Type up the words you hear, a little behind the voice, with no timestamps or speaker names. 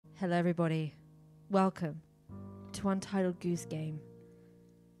Hello, everybody. Welcome to Untitled Goose Game.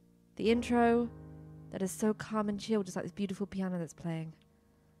 The intro that is so calm and chill, just like this beautiful piano that's playing.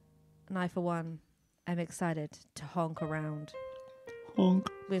 And I, for one, am excited to honk around. Honk.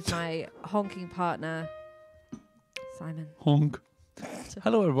 With my honking partner, Simon. Honk.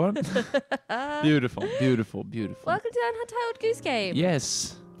 Hello, everyone. Beautiful, beautiful, beautiful. Welcome to Untitled Goose Game.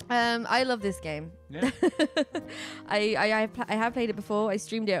 Yes. I love this game. Yeah. I have played it before. I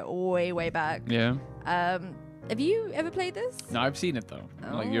streamed it way back. Yeah. Have you ever played this? No, I've seen it though.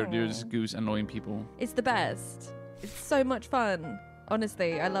 Like you're just Goose annoying people. It's the best. It's so much fun.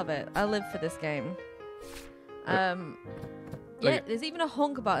 Honestly, I love it. I live for this game. Yeah, there's even a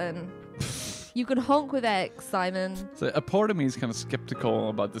honk button. You can honk with X, Simon. So a part of me is kind of skeptical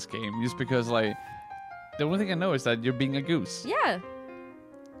about this game, just because like the only thing I know is that you're being a goose. Yeah.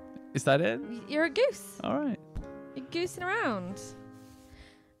 Is that it? You're a goose. All right. You're goosing around.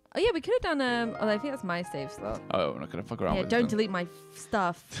 Oh yeah, we could have done I think that's my save slot. Oh, we're not gonna fuck around with it. Yeah, don't then. delete my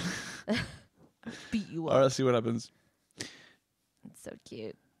stuff. Beat you up. All right, let's see what happens. It's so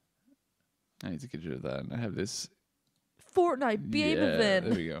cute. I need to get rid of that. I have this Fortnite game event.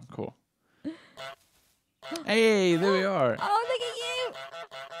 There we go. Cool. Hey, there we are. Oh, look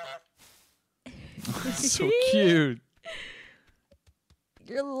at you! So cute.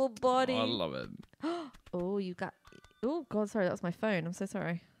 Your little body. Oh, I love it. Oh, you got... Oh, God, sorry. That was my phone. I'm so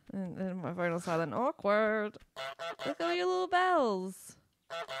sorry. And my phone was silent. Awkward. Look at all your little bells.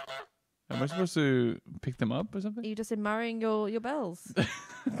 Am I supposed to pick them up or something? Are you just admiring your bells?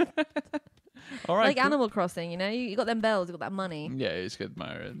 All right. Like Animal Crossing, you know? You got them bells. You got that money. Yeah, you just get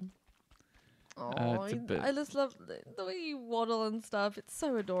admire it. Oh, I just love the way you waddle and stuff. It's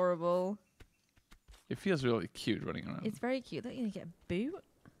so adorable. It feels really cute running around. It's very cute. Don't you get a boot?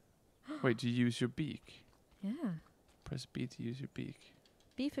 Wait, do you use your beak? Yeah. Press B to use your beak.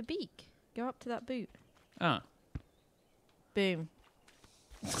 B for beak. Go up to that boot. Ah. Boom.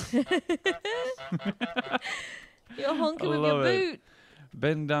 You're honking with your love it. boot.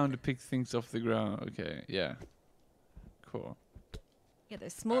 Bend down to pick things off the ground. Okay, yeah. Cool. Yeah,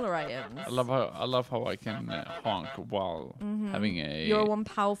 those smaller items. I love how I can honk while having a. You're one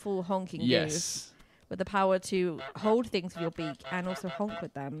powerful honking goose. Yes. With the power to hold things with your beak and also honk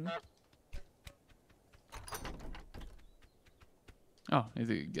with them. Oh, I need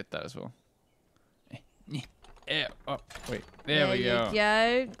to get that as well. Oh, wait. There we go. You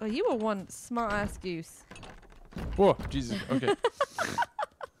go. Oh, you were one smart ass goose. Whoa, Jesus. Okay.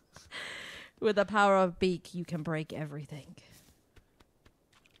 With the power of beak, you can break everything.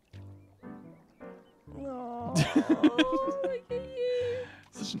 Oh, look at you.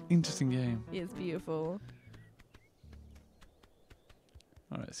 Such an interesting game. It's beautiful.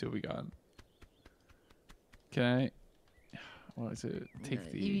 All right, see what we got. Can I? Well, to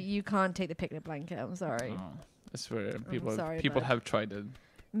take the. You can't take the picnic blanket. I'm sorry. Oh, that's where people bud. have tried it.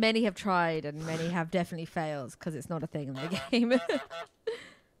 Many have tried, and many have definitely failed because it's not a thing in the game.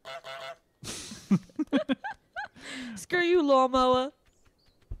 Screw you, lawnmower.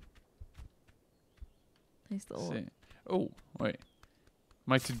 Nice little. Oh, wait.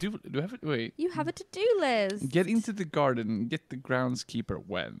 My to-do... Do I have it? Wait. You have a to-do list. Get into the garden. Get the groundskeeper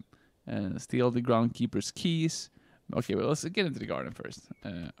when. Steal the groundskeeper's keys. Okay, well, let's get into the garden first.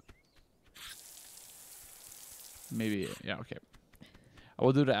 Maybe... Yeah, okay. I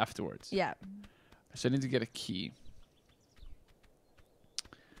will do that afterwards. Yeah. So I need to get a key.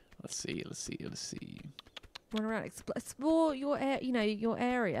 Let's see. Run around, explore your your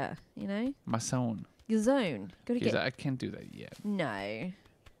area. You know. My zone. Your zone. Gotta get. I can't do that yet. No.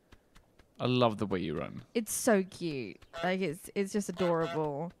 I love the way you run. It's so cute. Like it's just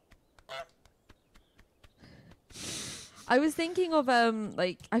adorable. I was thinking of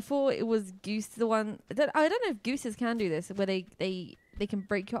like I thought it was Goose the one that I don't know if gooses can do this where they can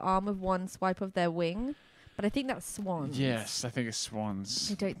break your arm with one swipe of their wing, but I think that's swans. Yes, I think it's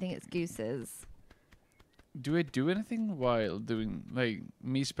swans. I don't think it's gooses. Do I do anything while doing like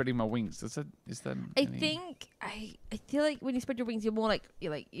me spreading my wings? Is that I think I feel like when you spread your wings, you're more like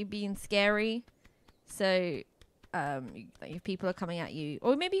you're being scary. So, like if people are coming at you,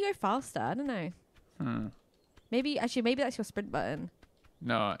 or maybe you go faster. I don't know. Maybe that's your sprint button.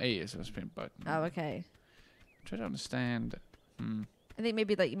 No, A is a sprint button. Oh, okay. Try to understand. I think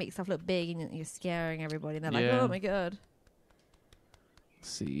maybe like you make stuff look big and you're scaring everybody, and they're like, Yeah. "Oh my god." Let's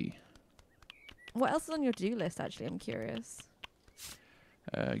see. What else is on your to-do list? Actually, I'm curious.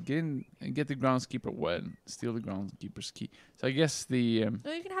 Get the groundskeeper when. Steal the groundskeeper's key. So I guess the.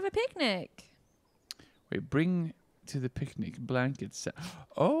 Oh, you can have a picnic. Wait, bring to the picnic blankets.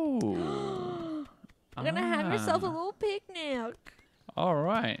 Oh. You're gonna have yourself a little picnic. All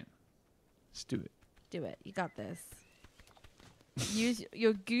right. Let's do it. Do it. You got this. Use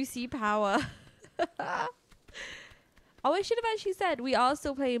your goosey power. Oh, I should have actually said we are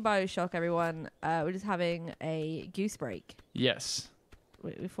still playing Bioshock, everyone. We're just having a goose break. Yes.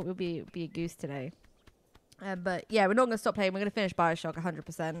 We thought we'd be a goose today. But yeah, we're not going to stop playing. We're going to finish Bioshock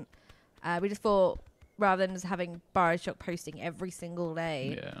 100%. We just thought rather than just having Bioshock posting every single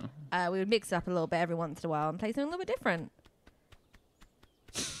day, we would mix it up a little bit every once in a while and play something a little bit different.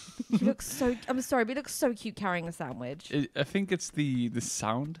 He looks so... I'm sorry, but he looks so cute carrying a sandwich. I think it's the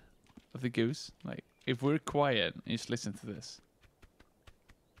sound of the goose. Like, if we're quiet and you just listen to this.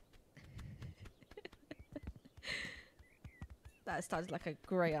 That starts like a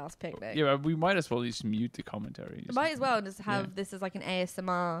grey-ass picnic. Yeah, but we might as well just mute the commentary. Might as well just have this as like an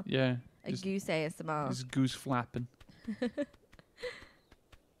ASMR. Yeah. A goose ASMR. Just goose flapping.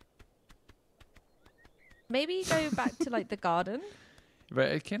 Maybe go back to like the garden.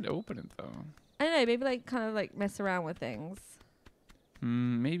 But I can't open it though. I don't know, maybe like kind of like mess around with things.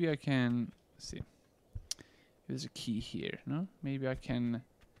 Maybe I can... Let's see. There's a key here, no? Maybe I can...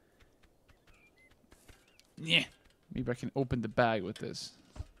 Yeah. Maybe I can open the bag with this.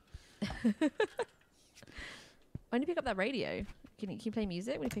 When you pick up that radio, can you play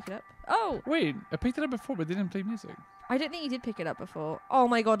music when you pick it up? Oh! Wait, I picked it up before but didn't play music. I don't think you did pick it up before. Oh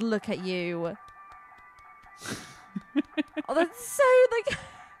my god, look at you. Oh, that's so like...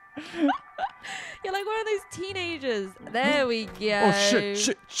 You're like one of those teenagers. There we go. Oh,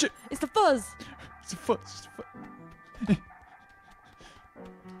 shit. It's the fuzz. It's a fuzz.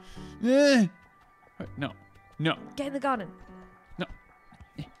 Yeah. No. Get in the garden. No.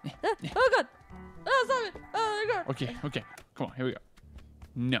 Oh god. Oh, Simon. Oh my god. Okay. Come on, here we go.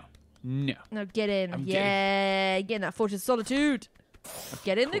 No. No, get in. I'm Get in that fortress of solitude.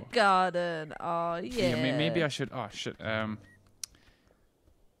 Get in the garden. Oh, yeah. Maybe I should... Oh, shit. Dang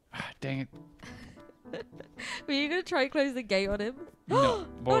it. Were you going to try and close the gate on him? No.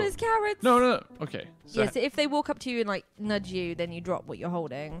 On his carrots. No. Okay. So So if they walk up to you and like nudge you, then you drop what you're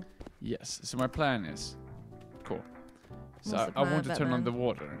holding. Yes. So my plan is... Cool. So What's the I want plan, to turn on Batman? the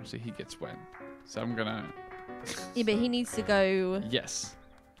water so he gets wet. So I'm gonna... Yeah, but he needs to go... Yes.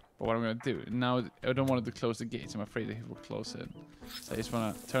 But what I'm gonna do... Now, I don't want him to close the gates. I'm afraid that he will close it. So I just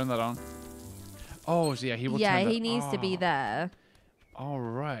wanna turn that on. Oh, so yeah, he will turn Yeah, that... he needs to be there. All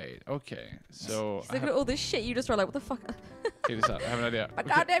right. Okay. So... He's looking at all this shit you just wrote, like, what the fuck? Check this out. I have an idea. My Okay.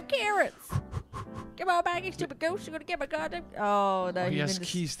 goddamn carrots! Come on back, you stupid ghost. You're gonna get my goddamn... Oh, no. Oh, he he's has been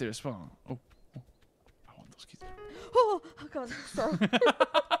keys there as well. Oh. I want those keys. Oh, God. Sorry.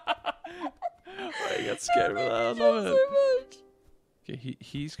 I got scared with that. I love so it. much. Okay,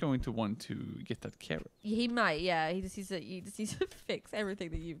 he's going to want to get that carrot. He might, yeah. He just needs to fix everything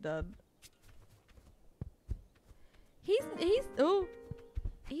that you've done. He's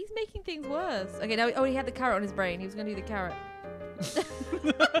making things worse. Okay, now he had the carrot on his brain. He was gonna do the carrot.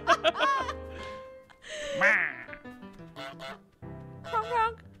 Honk,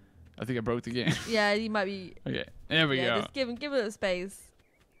 honk. I think I broke the game. Yeah, he might be. Okay, there we go. Just give him a space.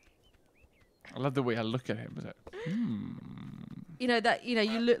 I love the way I look at him. It's like, You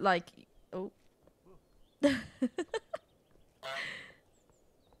look like. Oh.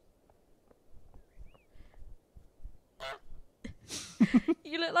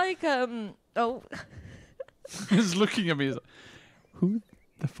 You look like oh. He's looking at me. He's like, who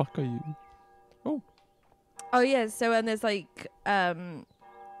the fuck are you? Oh yeah, so there's like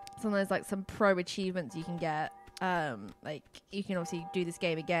sometimes like some pro achievements you can get. Like you can obviously do this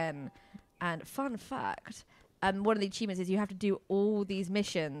game again. And fun fact, one of the achievements is you have to do all these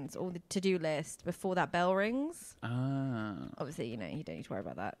missions, all the to-do list before that bell rings. Ah. Obviously, you don't need to worry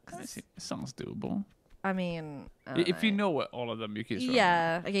about that. It sounds doable. I mean, If you know what all of them, you can.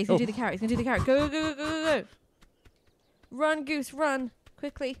 Yeah. Okay, he's gonna do the carrot. He's gonna do the carrot. Go. Run, Goose, run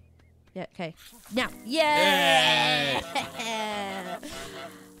quickly. Yeah. Okay. Now. Yeah.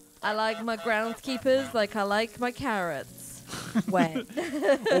 I like my groundskeepers like I like my carrots. Wet.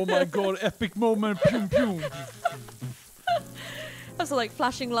 Oh my god! Epic moment. Pew pew. Also like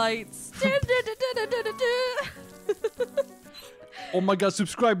flashing lights. Oh my god!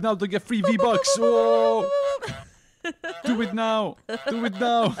 Subscribe now to get free V-Bucks. Oh. Do it now.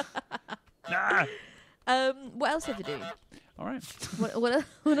 Nah. What else do you have to do? All right. What else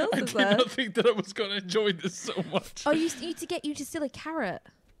I is did there? not think that I was gonna enjoy this so much. Oh, you need to steal a carrot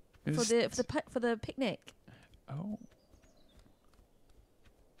for the picnic. Oh.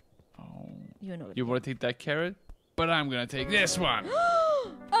 You're not. You want to take that carrot? But I'm gonna take this one.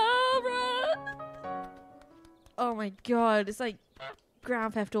 Oh my god! It's like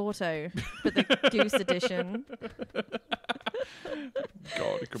Grand Theft Auto, but the Goose edition.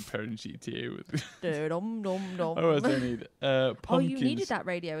 God, comparing GTA with. Dum dum dum. What else do I need? Oh, Pumpkins. you needed that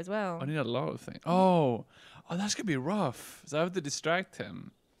radio as well. I need a lot of things. Oh, that's gonna be rough. So I have to distract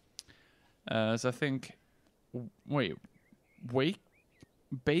him. So I think,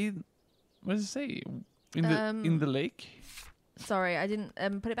 bathe. What does it say? In the lake. Sorry, I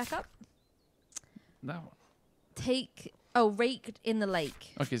didn't put it back up. That one. Rake in the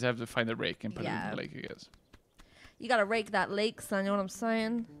lake. Okay, so I have to find a rake and put it in the lake, I guess. You gotta rake that lake, son. You know what I'm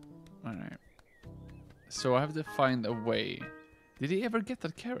saying? All right. So I have to find a way. Did he ever get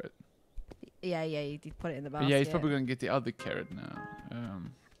that carrot? Yeah, you did put it in the basket. Yeah, he's probably gonna get the other carrot now.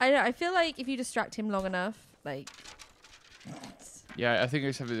 I don't know. I feel like if you distract him long enough, like. Yeah, I think I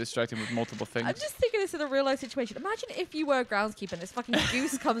just have to distract him with multiple things. I'm just thinking this in a real life situation. Imagine if you were a groundskeeper and this fucking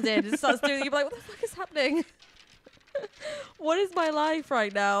goose comes in and starts doing it. You'd be like, what the fuck is happening? What is my life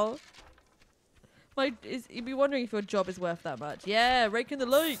right now? You'd be wondering if your job is worth that much. Yeah, rake in the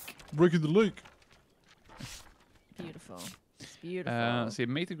lake. Rake in the lake. Beautiful. It's beautiful. So he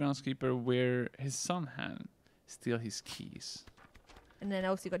made the groundskeeper where his son had steal his keys. And then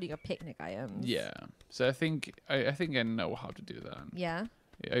also you got to do your picnic items. Yeah. So I think I know how to do that. Yeah.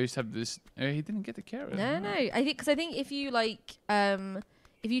 I used to have this. He didn't get the carrot. No. I think if you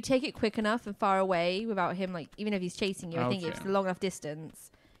if you take it quick enough and far away without him, like even if he's chasing you, I think if it's a long enough distance,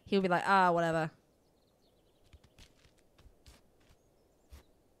 he'll be like, whatever.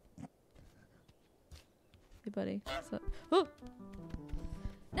 Hey, buddy. Oh!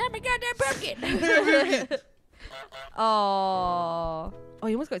 Let me get that pumpkin! Oh,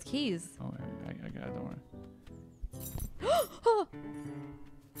 he almost got his keys. Oh, I got it. Don't worry. Oh!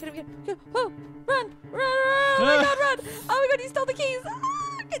 Get him! Oh! Run! Oh my God! Run! Oh my God! He stole the keys!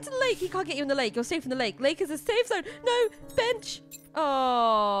 Get to the lake. He can't get you in the lake. You're safe in the lake. Lake is a safe zone. No bench.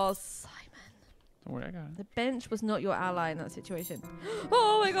 Oh, Simon. Don't worry, I got it. The bench was not your ally in that situation.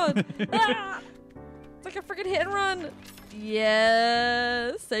 Oh my God! It's like a freaking hit and run.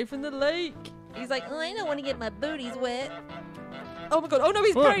 Yeah, safe in the lake. He's like, I don't want to get my booties wet. Oh my God! Oh no,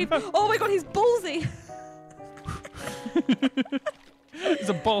 he's brave. Oh my God, he's ballsy. It's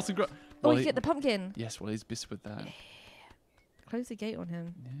a ballsy. You get the pumpkin. Yes, well, he's busy with that. Yeah. Close the gate on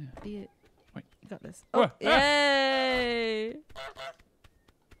him. Yeah. Be it. Wait. You got this. Oh, yay!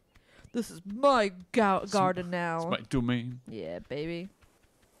 This is my garden now. It's my domain. Yeah, baby.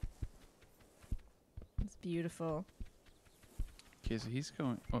 It's beautiful. Okay, so he's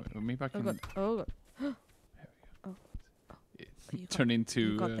going. Oh, maybe I can. Oh God. There Oh. we go. Turn into.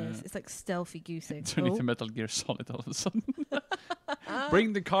 You got this. It's like stealthy goosing. Turn into Metal Gear Solid all of a sudden.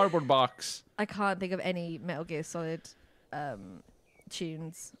 Bring the cardboard box. I can't think of any Metal Gear Solid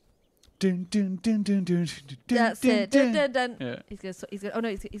tunes. Dun, dun, dun, dun, dun, dun, That's dun, it. dun. Dun, dun, dun. Yeah. He's gonna. Oh no,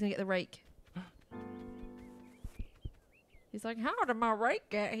 he's gonna get the rake. He's like, how did my rake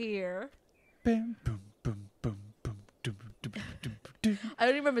get here? Bam, boom, boom, boom, boom, dum, dum, dum, dum. I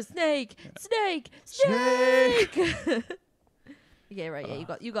only remember snake. Snake! Yeah, right.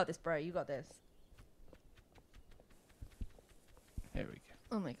 Yeah, you got this, bro. You got this. There we go.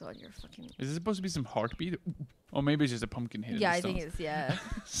 Oh my God, you're fucking. Is this supposed to be some heartbeat? Or maybe it's just a pumpkin hit. Yeah, I think it's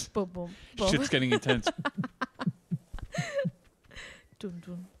boom, boom, boom. Shit's getting intense. Dun,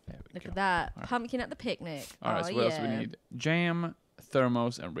 dun. Look Go. at that. Right. Pumpkin at the picnic. Alright, so what else do we need? Jam,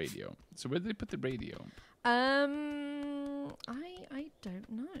 thermos, and radio. So where did they put the radio? I don't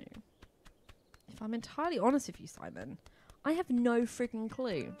know. If I'm entirely honest with you, Simon, I have no freaking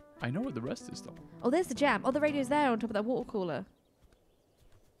clue. I know where the rest is though. Oh, there's the jam. Oh, the radio's there on top of that water cooler.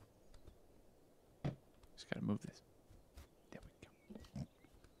 Just gotta move this. There we go.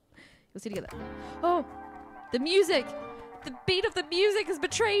 You'll see together. Oh, the music. The beat of the music has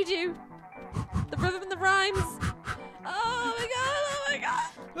betrayed you. The rhythm and the rhymes. Oh my God! Oh my God!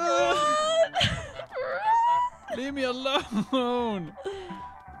 Run! Leave me alone!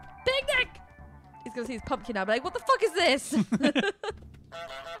 Picnic! He's gonna see his pumpkin now, but like, what the fuck is this?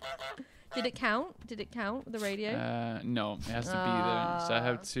 Did it count? Did it count the radio? No, it has to be there. So I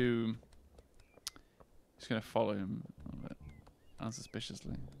have to. Just gonna follow him a little bit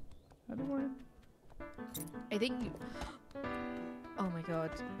unsuspiciously. I don't worry. I think you. Oh my God,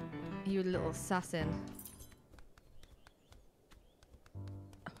 you little assassin!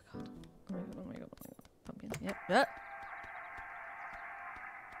 Oh my God! Oh my God! Oh my God! Oh my God! Pumpkin. Yep. Yep.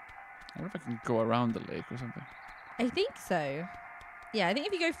 I wonder if I can go around the lake or something. I think so. Yeah, I think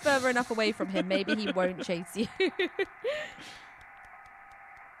if you go further enough away from him, maybe he won't chase you. Oh,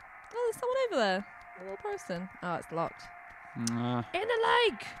 there's someone over there. A little person. Oh, it's locked. Nah. In the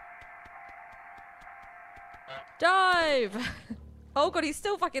lake! Dive! Oh God, he's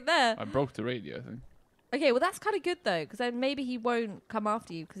still fucking there. I broke the radio, I think. Okay, well that's kind of good though, because then maybe he won't come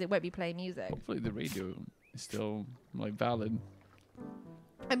after you because it won't be playing music. Hopefully the radio is still like valid.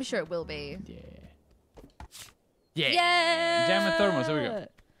 I'm sure it will be. Yeah. Yeah. Jam and thermos. There we go.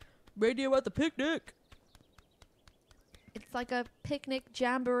 Radio at the picnic. It's like a picnic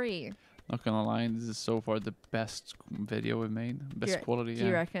jamboree. Not gonna lie, this is so far the best video we've made. Best quality. Do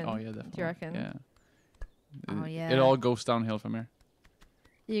you reckon? Oh yeah, definitely. Do you reckon? Yeah. Oh yeah. It all goes downhill from here.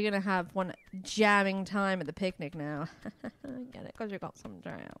 You're gonna have one jamming time at the picnic now. Get it? Because you got some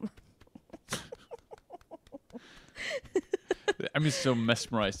jam. I'm just so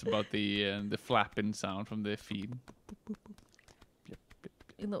mesmerized about the flapping sound from the feed.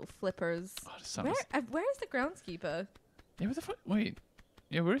 In little flippers. Oh, the sound is- Where is the groundskeeper? Yeah, what the fuck? Wait.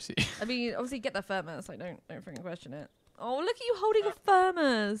 Yeah, where is he? I mean, obviously get the thermos. Like, don't freaking question it. Oh, look at you holding a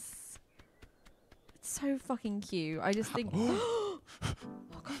thermos. It's so fucking cute. I just think.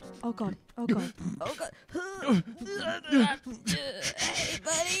 Oh god. Oh god. Oh god. Oh god. Hey,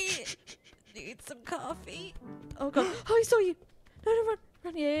 buddy. Need some coffee? Oh god. Oh, he saw you. No,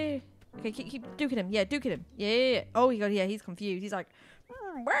 run. Yeah. Okay, keep duking him. Yeah, duking him. Yeah. Oh, yeah, he's confused. He's like,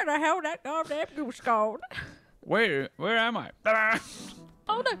 where the hell that goddamn goose gone? Where am I?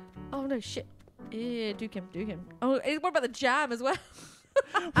 Oh no, shit. Yeah, duke him. Oh, what about the jam as well?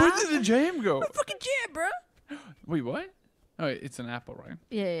 Where did the jam go? Fucking jam, bro. Wait, what? Oh, it's an apple, right?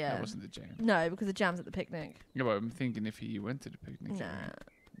 Yeah. That wasn't the jam. No, because the jam's at the picnic. Yeah, but I'm thinking if he went to the picnic. Nah.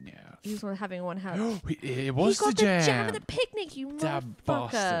 Yeah. He was having one house. It was he got the jam. jam at the picnic, you That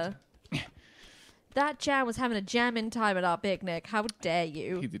motherfucker. bastard. That jam was having a jamming time at our picnic. How dare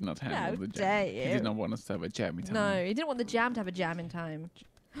you? He did not handle How the dare jam. you? He did not want us to have a jammy time. No, he didn't want the jam to have a jamming time.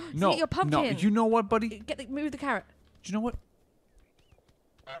 No, Get your pumpkin. no. You know what, buddy? Move the carrot. Do you know what?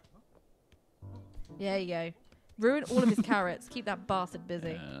 There you go. Ruin all of his carrots. Keep that bastard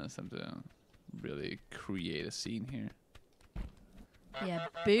busy. Something to really create a scene here. Yeah,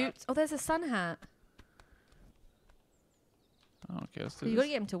 boots. Oh, there's a sun hat. Oh, okay, let's do You this. got to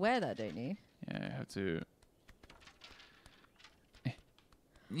get him to wear that, don't you? Yeah, I have to.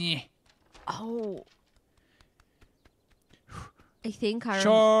 Yeah. Oh. I think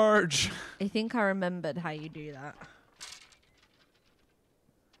Charge. I think I remembered how you do that.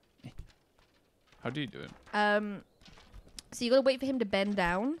 How do you do it? So you got to wait for him to bend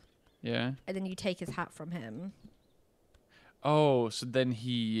down, Yeah. and then you take his hat from him, Oh, so then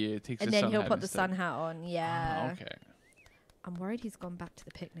he takes and the then sun he'll hat put the instead. sun hat on. Yeah. Ah, okay. I'm worried he's gone back to the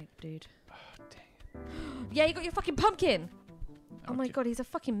picnic, dude. Oh, dang. Yeah, you got your fucking pumpkin. Oh my Okay. god, he's a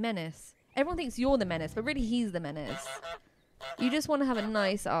fucking menace. Everyone thinks you're the menace, but really he's the menace. You just want to have a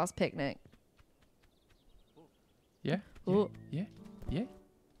nice ass picnic. Yeah. Ooh. Yeah. Yeah.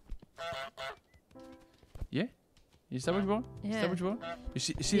 Yeah. Is that what you want? Is Yeah. that what you want? You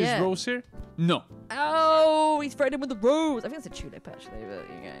see Yeah. this rose here? No. Oh, he's threatening with the rose. I think it's a tulip actually, but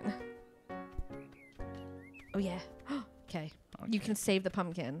you go. Oh yeah. Okay. You can save the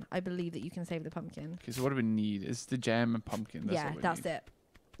pumpkin. I believe that you can save the pumpkin. Okay, so what do we need? It's the jam and pumpkin. That's Yeah, all we that's need. it.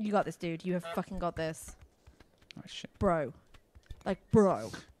 You got this, dude. You have fucking got this. Oh shit. Bro. Like, bro.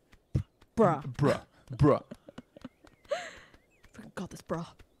 Bruh. Bruh. Fucking got this, bro.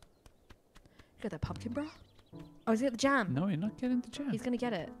 You got that pumpkin, bro? Oh, he's got the jam. No, you're not getting the jam. He's gonna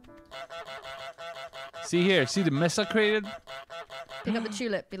get it. See here. See the mess I created? Pick up the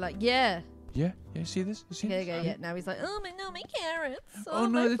tulip. Be like, yeah. Yeah. Yeah. See this? You see Okay, this? okay, yeah. Now he's like, oh my, no, my carrots. Oh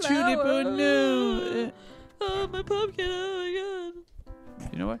my no, the tulip. Oh flowers. no. Oh, my pumpkin. Oh my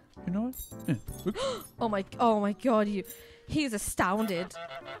god. You know what? You know what? Oh my god, he's astounded.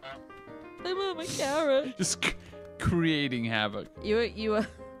 I want my carrot. Just creating havoc. You were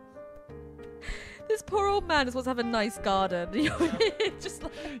this poor old man just wants to have a nice garden. Just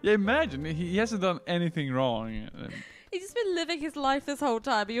like, Yeah, imagine he hasn't done anything wrong. he's just been living his life this whole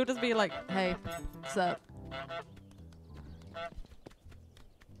time, but you'll just be like, hey, what's up?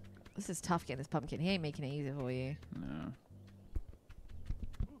 This is tough getting this pumpkin. He ain't making it easy for you. No.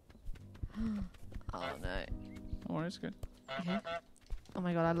 Oh no. Oh, it's good. Okay. Oh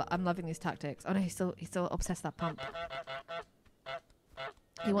my god, I'm loving these tactics. Oh no, he's still obsessed with that pump.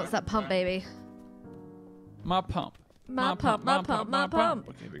 He wants that pump, baby. My pump. My pump, my pump, my pump.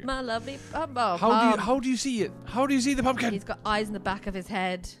 Okay, here we go. My lovely pump. Oh, How do you see it? How do you see the pumpkin? He's got eyes in the back of his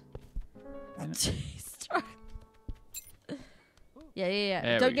head. Yeah. He's trying- yeah.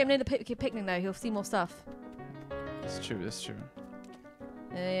 There Don't we get him go. near the picnic though. He'll see more stuff. That's true. That's true.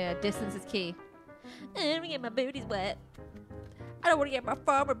 Yeah, distance is key. I don't want to get my booties wet. I don't want to get my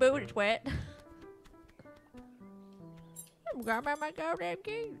farmer booties wet. I'm going by my goddamn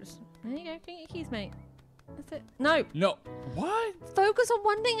keys. There you go. Get your keys, mate. That's it. No. No. What? Focus on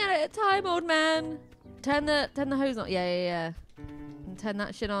one thing at a time, old man. turn the hose on. Yeah. And turn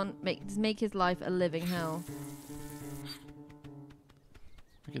that shit on. Make his life a living hell.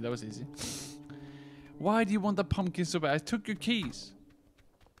 Okay, that was easy. Why do you want the pumpkin so bad? I took your keys.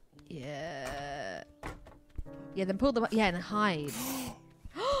 Yeah. Yeah, then pull them up. Yeah, and hide.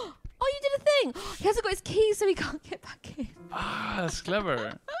 Oh, you did a thing. He hasn't got his keys, so he can't get back in. Ah, that's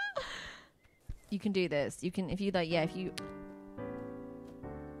clever. You can do this. You can, if you like, yeah, if you...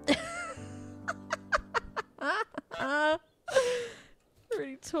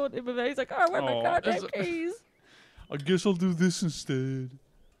 really taunt him with it. He's like, oh, where are my goddamn keys? I guess I'll do this instead.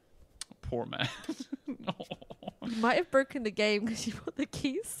 Poor man. No. You might have broken the game because you put the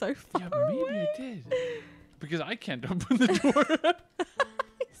keys so far maybe away. you did. Because I can't open the door.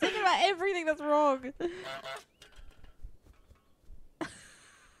 He's thinking about everything that's wrong.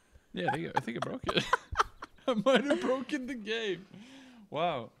 Yeah, I think I broke it. I might have broken the game.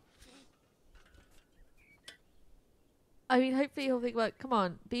 Wow. I mean, hopefully he'll think, well, come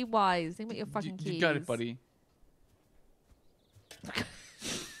on, be wise. Think about your fucking keys. You got it, buddy.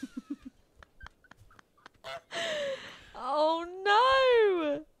 Oh,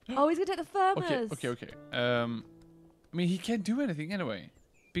 no. Oh, he's going to take the thermos. Okay. I mean, he can't do anything anyway.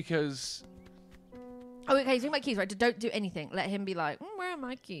 Because... Oh, okay, so think about keys, right? Don't do anything. Let him be like, where are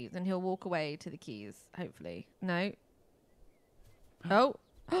my keys? And he'll walk away to the keys, hopefully. No. Oh.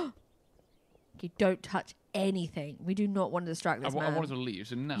 Okay, don't touch anything. We do not want to distract this man. I wanted to leave,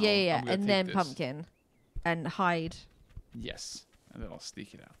 so now Yeah. And then this. pumpkin. And hide. Yes. And then I'll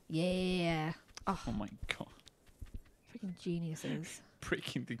sneak it out. Yeah. Oh my god. Freaking geniuses.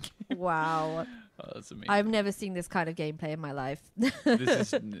 Breaking the game. Wow. Oh, that's amazing. I've never seen this kind of gameplay in my life.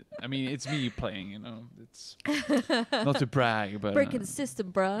 This is, I mean, it's me playing, you know. It's not to brag, but breaking the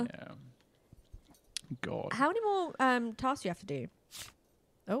system, bruh. Yeah. God. How many more tasks do you have to do?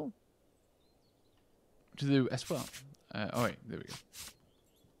 Oh. To do as well. Oh wait, there we go.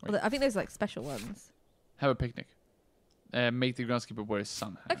 Well, I think those are like special ones. Have a picnic. Make the groundskeeper wear his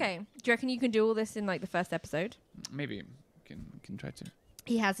sun hat. Okay. Do you reckon you can do all this in like the first episode? Maybe can try to.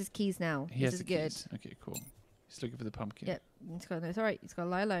 He has his keys now. He this has is the good. keys. Okay, cool. He's looking for the pumpkin. Yep. It's alright. He's got to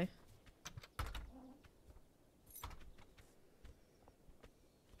lie low.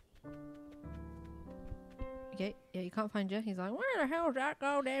 Okay. Yeah, you can't find you. He's like, where the hell is that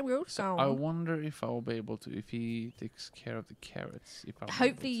goddamn goose So gone? I wonder if I'll be able to, if he takes care of the carrots. If I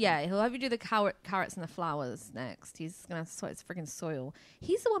Hopefully, yeah. He'll have you do the carrots and the flowers next. He's going to have to sort his freaking soil.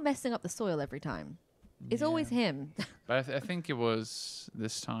 He's the one messing up the soil every time. It's always him. But I think it was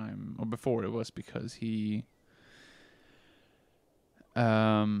this time, or before it was because he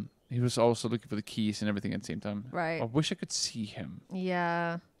was also looking for the keys and everything at the same time. Right. I wish I could see him.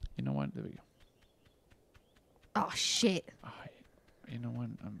 Yeah. You know what? There we go. Oh, shit. You know what?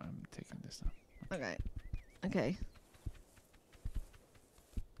 I'm taking this now. Okay.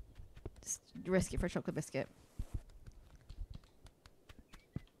 Just risk it for a chocolate biscuit.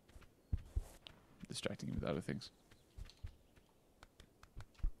 Distracting him with other things.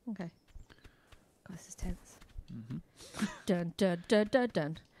 Okay. God, this is tense. Mm-hmm. Dun dun dun dun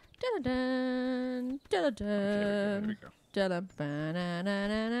dun dun dun dun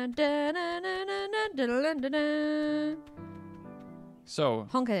dun dun dun. So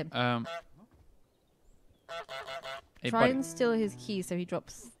Honk at him. Hey, Try buddy. and steal his key so he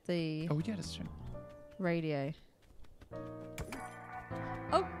drops the Oh yeah, that's true. radio.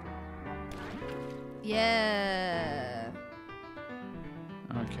 Oh. Yeah.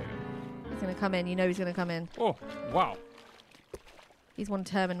 Okay. He's gonna come in. You know he's gonna come in. Oh wow. He's one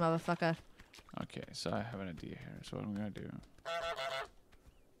determined motherfucker. Okay, so I have an idea here. So what I'm gonna do. Yeah,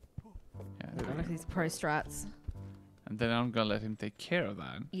 there we Look at go. these pro strats. And then I'm gonna let him take care of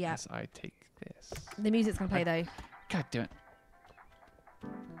that. Yeah. As I take this. The music's gonna play though. God damn it.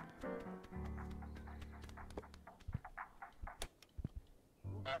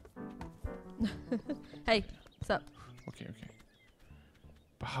 Hey, what's up? Okay.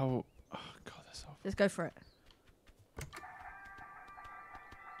 But how? Oh god, that's awful. Just go for it.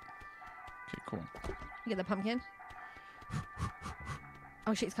 Okay, cool. You get the pumpkin.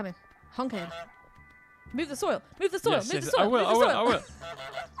 Oh shit, he's coming. Honk him. Move the soil. Move the soil. Yes, move yes, the soil. I will. Move the soil. I will.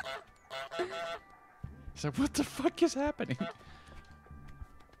 He's like, what the fuck is happening?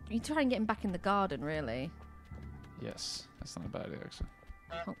 You try and get him back in the garden, really. Yes, that's not a bad idea actually.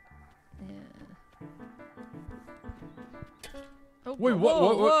 Yeah. Oh, Wait, whoa,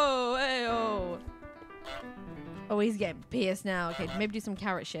 what? Whoa, hey, oh. Oh, he's getting pierced now. Okay, maybe do some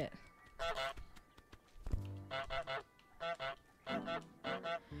carrot shit.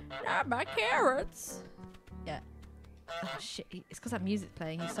 Not my carrots. Yeah. Oh shit! It's because that music's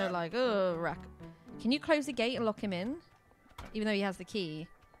playing. He's so like, oh, rack. Can you close the gate and lock him in, even though he has the key?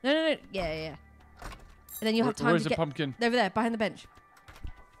 No. Yeah. And then you'll have time Where's to the get pumpkin? over there behind the bench.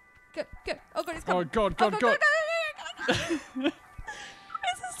 Go. Oh god, it's coming. Oh god. This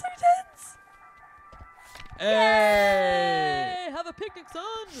is so tense. Hey! Yay! Have a picnic, son.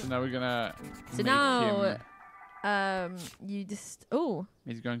 So now we're gonna. So make now, him, you just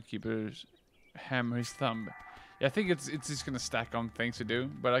he's going to keep his hammer his thumb. Yeah, I think it's just gonna stack on things to do,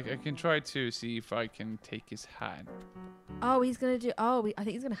 but I can try to see if I can take his hat. Oh, he's gonna do. Oh, I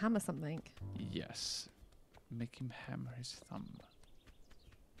think he's gonna hammer something. Yes, make him hammer his thumb.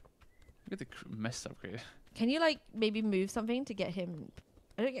 Look at the messed up creative. Can you like maybe move something to get him?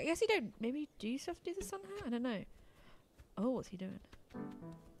 I guess you don't. Maybe do you have to do this somehow? I don't know. Oh, what's he doing?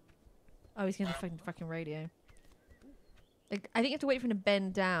 Oh, he's gonna fucking radio. Like, I think you have to wait for him to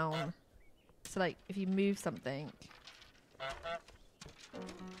bend down. So like, if you move something.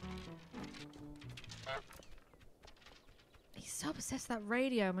 He's so obsessed with that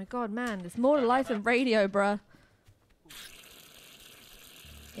radio. Oh my god, man, there's more to life than radio, bruh.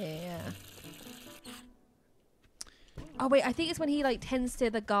 Yeah. Oh wait, I think it's when he like tends to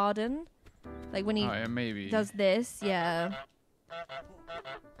the garden, like when he maybe does this, yeah.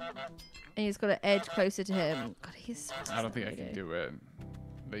 And he's got an edge closer to him. God, he's so obsessed I don't think I with can radio. do it.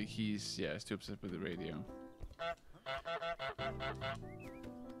 Like he's too upset with the radio.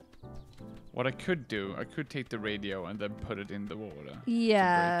 What I could do, I could take the radio and then put it in the water.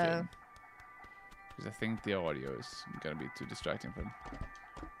 Yeah. Because I think the audio is gonna be too distracting for him.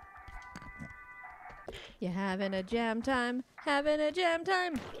 You're having a jam time. Having a jam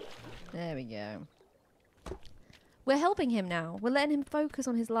time. There we go. We're helping him now. We're letting him focus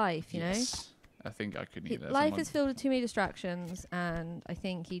on his life, you know? I think I could need that. Life is filled with too many distractions, and I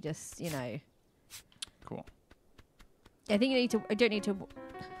think he just, you know. Cool. I think you need to. I don't need to. Where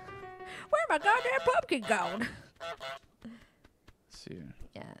my goddamn pumpkin going? Let's see.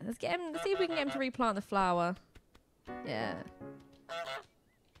 Yeah, let's get him. Let's see if we can get him to replant the flower. Yeah.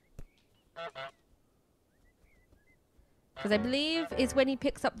 Because I believe it's when he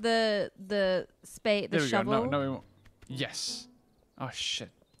picks up the spade, the There we shovel. go. No, we won't. Yes. Oh shit.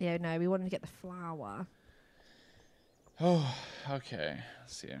 Yeah, no, we wanted to get the flower. Oh, okay.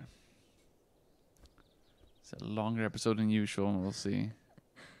 Let's see. It's a longer episode than usual. We'll see.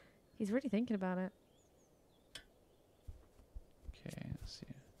 He's really thinking about it. Okay, let's see.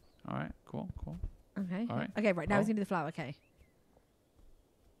 All right, cool. Okay. All right. Okay, right, now he's going to do the flower, okay.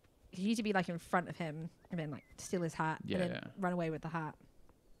 You need to be like in front of him and then like steal his hat and then run away with the hat.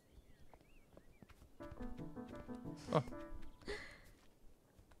 Oh.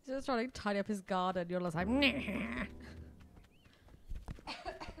 He's just trying to tidy up his garden. You're just like, nah.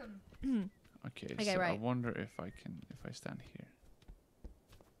 Okay, Okay, so right. I wonder if I stand here.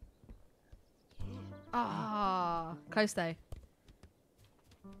 Ah, close though.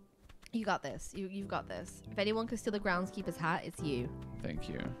 You got this. You've got this. If anyone can steal the groundskeeper's hat, it's you. Thank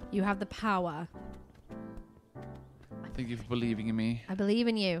you. You have the power. Thank you for believing in me. I believe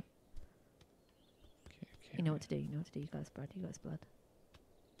in you. Okay. You know what to do. You know what to do. You got his blood. You got his blood.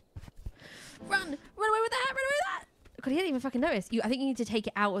 Run! Run away with that! Run away with that! God, he didn't even fucking notice. I think you need to take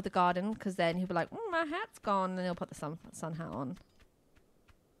it out of the garden because then he'll be like, my hat's gone. And then he'll put the sun hat on.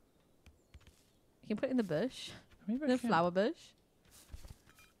 You can put it in the bush. Maybe In I the can. flower bush.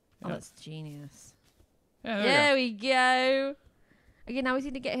 Oh, Yeah. that's genius. Yeah, there There we go. Okay, now we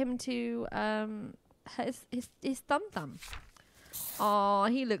need to get him to his thumb. Oh,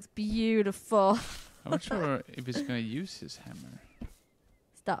 he looks beautiful. I'm not sure if he's gonna use his hammer.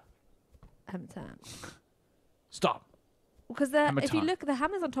 Stop. Hammer time. Stop. Because Hammer if you time. look, the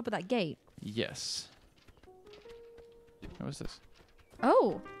hammer's on top of that gate. Yes. What was this?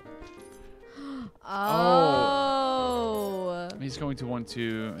 Oh. Oh. He's going to want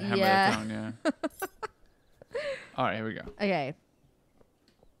to hammer Yeah. it down, yeah. All right, here we go. Okay.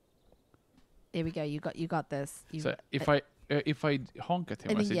 Here we go. You got this. So if I honk at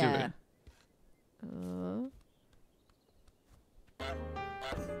him as I do it.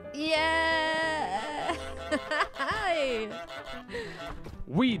 Yeah.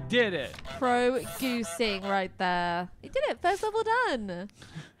 We did it. Pro goosing right there. He did it. First level done.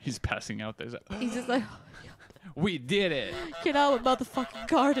 He's passing out there. He's just like, We did it. get out of motherfucking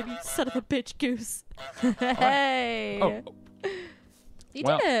garden, you son of a bitch, Goose. Hey. Oh, You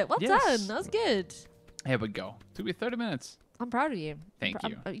Well, did it. Well yes. done. That was good. here we go. Took me 30 minutes. I'm proud of you. Thank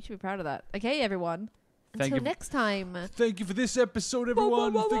you. You should be proud of that. Okay, everyone. Thank Until you. next time. Thank you for this episode,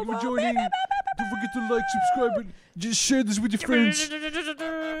 everyone. Thank you for joining. Don't forget to like, subscribe, and just share this with your friends.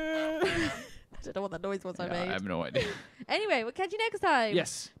 don't know what that noise was I Yeah, made. I have no idea. Anyway, we'll catch you next time.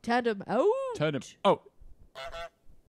 Yes. Tandem out. Turn him. Oh.